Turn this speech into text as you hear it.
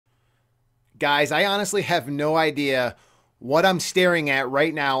Guys, I honestly have no idea what I'm staring at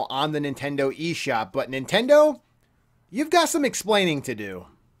right now on the Nintendo eShop, but Nintendo, you've got some explaining to do.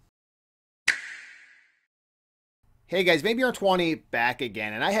 Hey guys, Maybe You're 20 back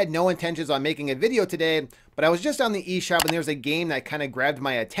again, and I had no intentions on making a video today, but I was just on the eShop and there's a game that kind of grabbed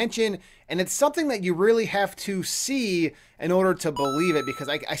my attention, and it's something that you really have to see in order to believe it, because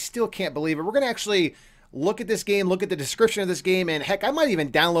I still can't believe it. We're going to actually look at this game, look at the description of this game, and heck, I might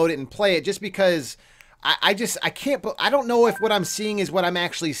even download it and play it just because I don't know if what I'm seeing is what I'm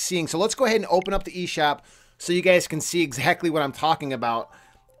actually seeing. So let's go ahead and open up the eShop so you guys can see exactly what I'm talking about.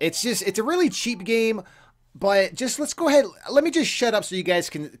 It's a really cheap game. But let's go ahead. Let me just shut up so you guys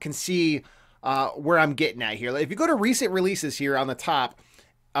can see where I'm getting at here. If you go to recent releases here on the top,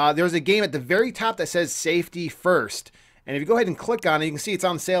 there's a game at the very top that says Safety First. And if you go ahead and click on it, you can see it's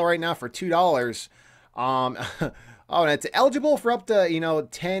on sale right now for $2. Oh, and it's eligible for up to,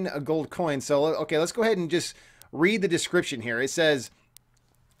 10 gold coins. So, okay, let's go ahead and just read the description here. It says,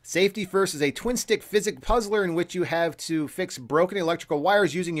 Safety First is a twin-stick physics puzzler in which you have to fix broken electrical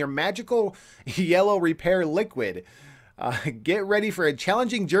wires using your magical yellow repair liquid. Get ready for a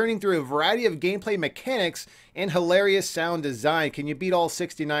challenging journey through a variety of gameplay mechanics and hilarious sound design. Can you beat all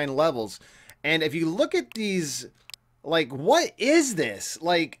 69 levels? And if you look at these, like, what is this?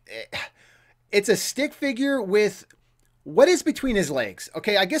 Like, it's a stick figure with what is between his legs.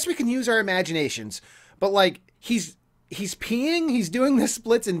 Okay, I guess we can use our imaginations, but like, he's peeing. He's doing the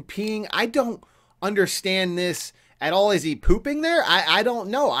splits and peeing. I don't understand this at all. Is he pooping there? I don't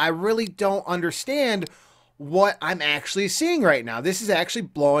know. I really don't understand what I'm actually seeing right now. This is actually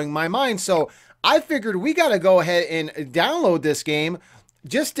blowing my mind. So I figured we got to go ahead and download this game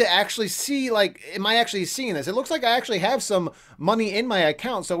just to actually see, like, am I actually seeing this? It looks like I actually have some money in my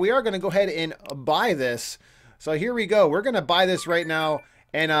account. So we are going to go ahead and buy this. So here we go. We're going to buy this right now.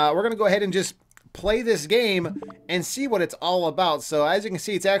 And we're going to go ahead and just play this game and see what it's all about. So as you can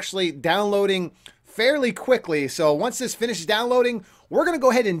see, it's actually downloading fairly quickly. So once this finishes downloading, we're going to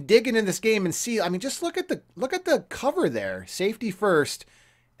go ahead and dig into this game and see. I mean, just look at the cover there. Safety First.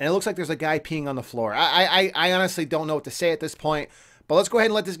 And it looks like there's a guy peeing on the floor. I honestly don't know what to say at this point. But let's go ahead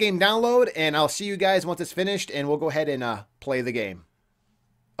and let this game download, and I'll see you guys once it's finished, and we'll go ahead and play the game.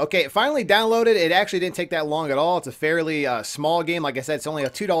 Okay, it finally downloaded. It actually didn't take that long at all. It's a fairly small game. Like I said, it's only a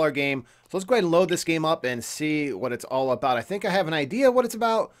 $2 game. So let's go ahead and load this game up and see what it's all about. I think I have an idea what it's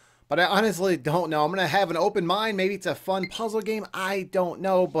about, but I honestly don't know. I'm going to have an open mind. Maybe it's a fun puzzle game. I don't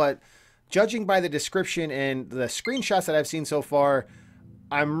know, but judging by the description and the screenshots that I've seen so far,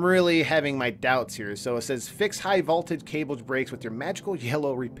 I'm really having my doubts here. So it says, fix high voltage cable breaks with your magical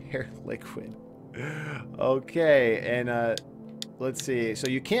yellow repair liquid. Okay, and let's see. So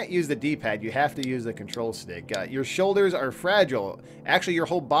you can't use the D-pad. You have to use the control stick. Your shoulders are fragile. Actually, your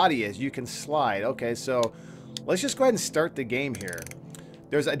whole body is. You can slide. Okay, so let's just go ahead and start the game here.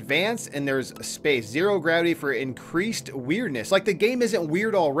 There's advanced and there's space. Zero gravity for increased weirdness. Like, the game isn't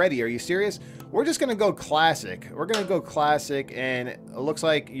weird already. Are you serious? We're just going to go classic. We're going to go classic, and it looks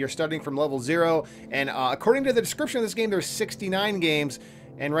like you're starting from level 0. And according to the description of this game, there's 69 games.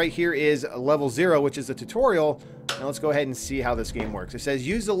 And right here is level 0, which is the tutorial. Now let's go ahead and see how this game works. It says,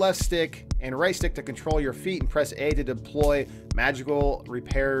 use the left stick and right stick to control your feet, and press A to deploy magical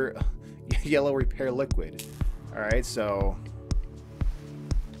repair, yellow repair liquid. All right, so...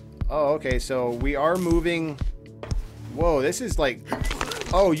 Oh, okay, so we are moving. Whoa, this is like...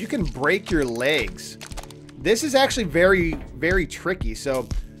 Oh, you can break your legs. This is actually very, very tricky. So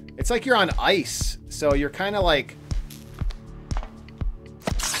it's like you're on ice. So you're kind of like...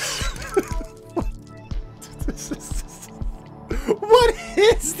 What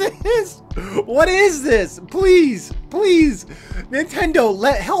is this? What is this? Please, please,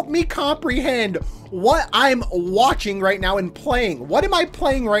 Nintendo, help me comprehend what I'm watching right now and playing. What am I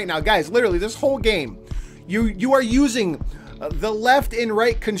playing right now? Guys, literally, this whole game, you are using the left and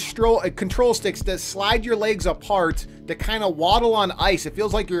right control sticks to slide your legs apart to kind of waddle on ice. It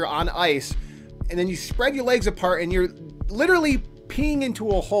feels like you're on ice. And then you spread your legs apart and you're literally peeing into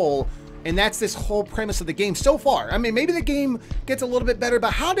a hole. And that's this whole premise of the game so far. I mean, maybe the game gets a little bit better,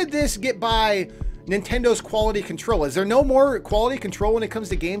 but how did this get by Nintendo's quality control? Is there no more quality control when it comes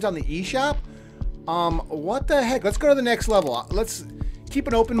to games on the eShop? What the heck? Let's go to the next level. Let's keep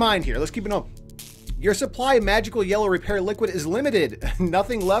an open mind here. Let's keep it open. Your supply of magical yellow repair liquid is limited.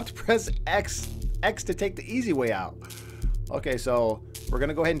 Nothing left. Press X to take the easy way out. Okay, so we're going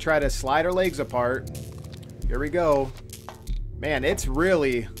to go ahead and try to slide our legs apart. Here we go. Man, it's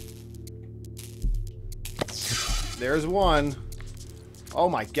really... There's one. Oh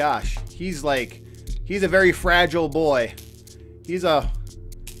my gosh. He's a very fragile boy. He's a...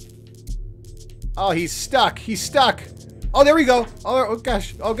 Oh, he's stuck. He's stuck. Oh, there we go. Oh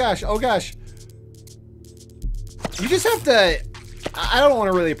gosh. Oh gosh. Oh gosh. You just have to... I don't want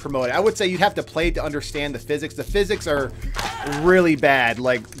to really promote it. I would say you'd have to play it to understand the physics. The physics are really bad.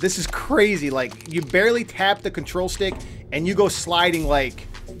 Like, this is crazy. Like, you barely tap the control stick and you go sliding like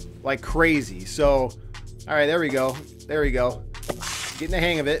crazy. So, all right, there we go. There we go. Getting the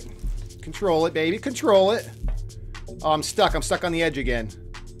hang of it. Control it, baby. Control it. Oh, I'm stuck. I'm stuck on the edge again.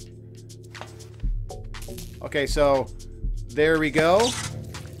 Okay, so there we go.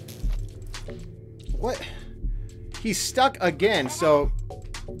 What? He's stuck again, so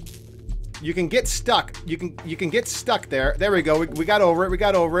you can get stuck. You can get stuck there. There we go. We got over it. We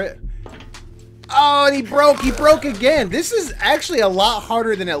got over it. Oh, and he broke. He broke again. This is actually a lot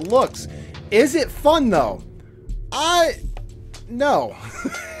harder than it looks. Is it fun though? No.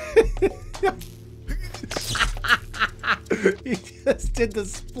 He just did the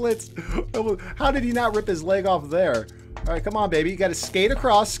splits. How did he not rip his leg off there? All right, come on, baby. You got to skate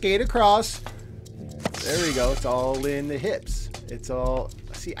across. Skate across. There we go. It's all in the hips. It's all...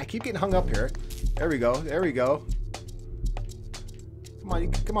 See, I keep getting hung up here. There we go. There we go. Come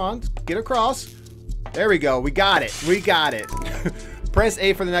on. Come on. Get across. There we go. We got it. We got it. Press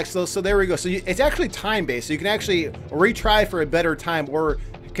A for the next... So there we go. So it's actually time-based. So you can actually retry for a better time or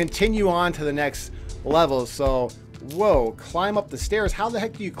continue on to the next level. So, whoa. Climb up the stairs. How the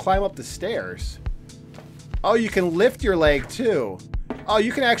heck do you climb up the stairs? Oh, you can lift your leg, too. Oh,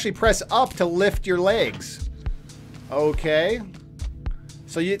 you can actually press up to lift your legs. Okay.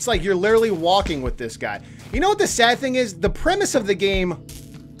 So it's like you're literally walking with this guy. You know what the sad thing is? The premise of the game...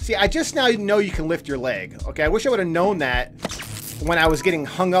 See, I just now know you can lift your leg. Okay, I wish I would have known that when I was getting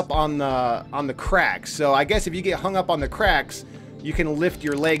hung up on the cracks. So I guess if you get hung up on the cracks, you can lift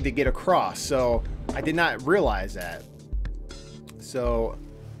your leg to get across. So I did not realize that. So...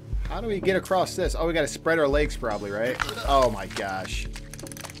 How do we get across this? Oh, we got to spread our legs probably, right? Oh my gosh.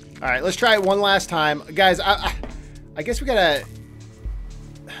 All right, let's try it one last time. Guys, I guess we got to...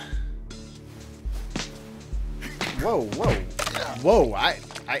 Whoa, whoa. Whoa,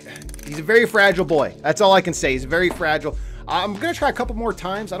 he's a very fragile boy. That's all I can say. He's very fragile. I'm going to try a couple more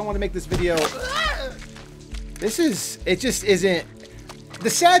times. I don't want to make this video... It just isn't... The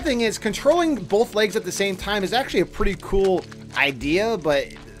sad thing is controlling both legs at the same time is actually a pretty cool idea, but...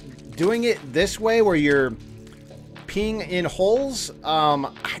 Doing it this way where you're peeing in holes,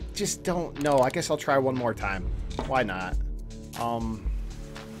 I just don't know. I guess I'll try one more time. Why not?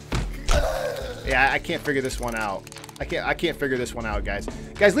 Yeah, I can't figure this one out. I can't figure this one out, guys.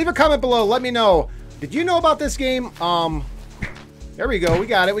 Guys, leave a comment below. Let me know. Did you know about this game? There we go. We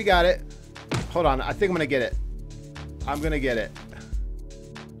got it. We got it. Hold on. I think I'm gonna get it. I'm gonna get it.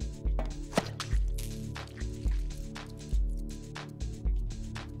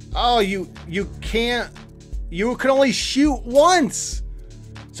 Oh, you can't... You can only shoot once!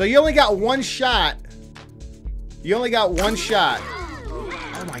 So you only got one shot. You only got one shot.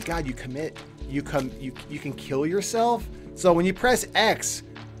 Oh my god, you can kill yourself? So when you press X,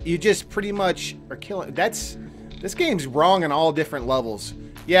 you just pretty much are killing... This game's wrong on all different levels.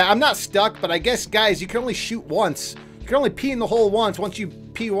 Yeah, I'm not stuck, but I guess, guys, you can only shoot once. You can only pee in the hole once. Once you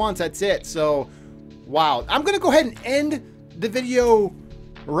pee once, that's it. So, wow. I'm gonna go ahead and end the video...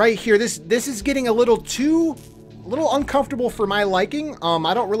 right here. This is getting a little uncomfortable for my liking.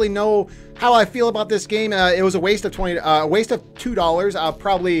 I don't really know how I feel about this game. It was a waste of $2. I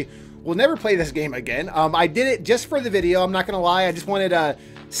probably will never play this game again. I did it just for the video. I'm not gonna lie. I just wanted to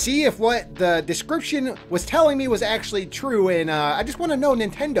see if what the description was telling me was actually true, and I just want to know,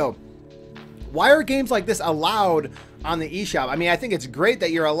 Nintendo, why are games like this allowed on the eShop? I mean, I think it's great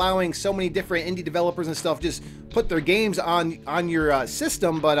that you're allowing so many different indie developers and stuff just put their games on your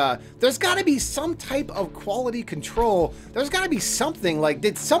system, but there's got to be some type of quality control. There's got to be something. Like,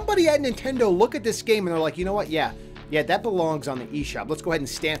 did somebody at Nintendo look at this game and they're like, you know what? Yeah, that belongs on the eShop. Let's go ahead and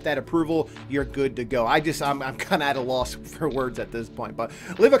stamp that approval. You're good to go. I'm kind of at a loss for words at this point, but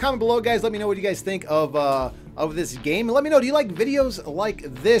leave a comment below, guys. Let me know what you guys think of this game, and let me know, do you like videos like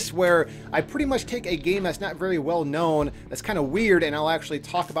this where I pretty much take a game that's not very well known, that's kind of weird, and I'll actually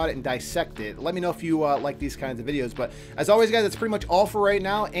talk about it and dissect it? Let me know if you like these kinds of videos. But as always, guys, that's pretty much all for right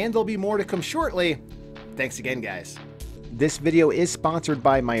now, and there'll be more to come shortly. Thanks again, guys. This video is sponsored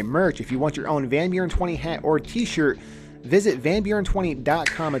by my merch. If you want your own Van Buren 20 hat or t-shirt, visit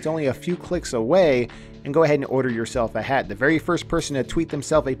vanburen20.com. It's only a few clicks away, and go ahead and order yourself a hat. The very first person to tweet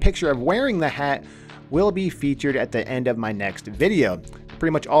themselves a picture of wearing the hat will be featured at the end of my next video.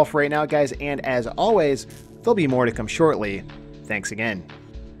 Pretty much all for right now, guys, and as always, there'll be more to come shortly. Thanks again.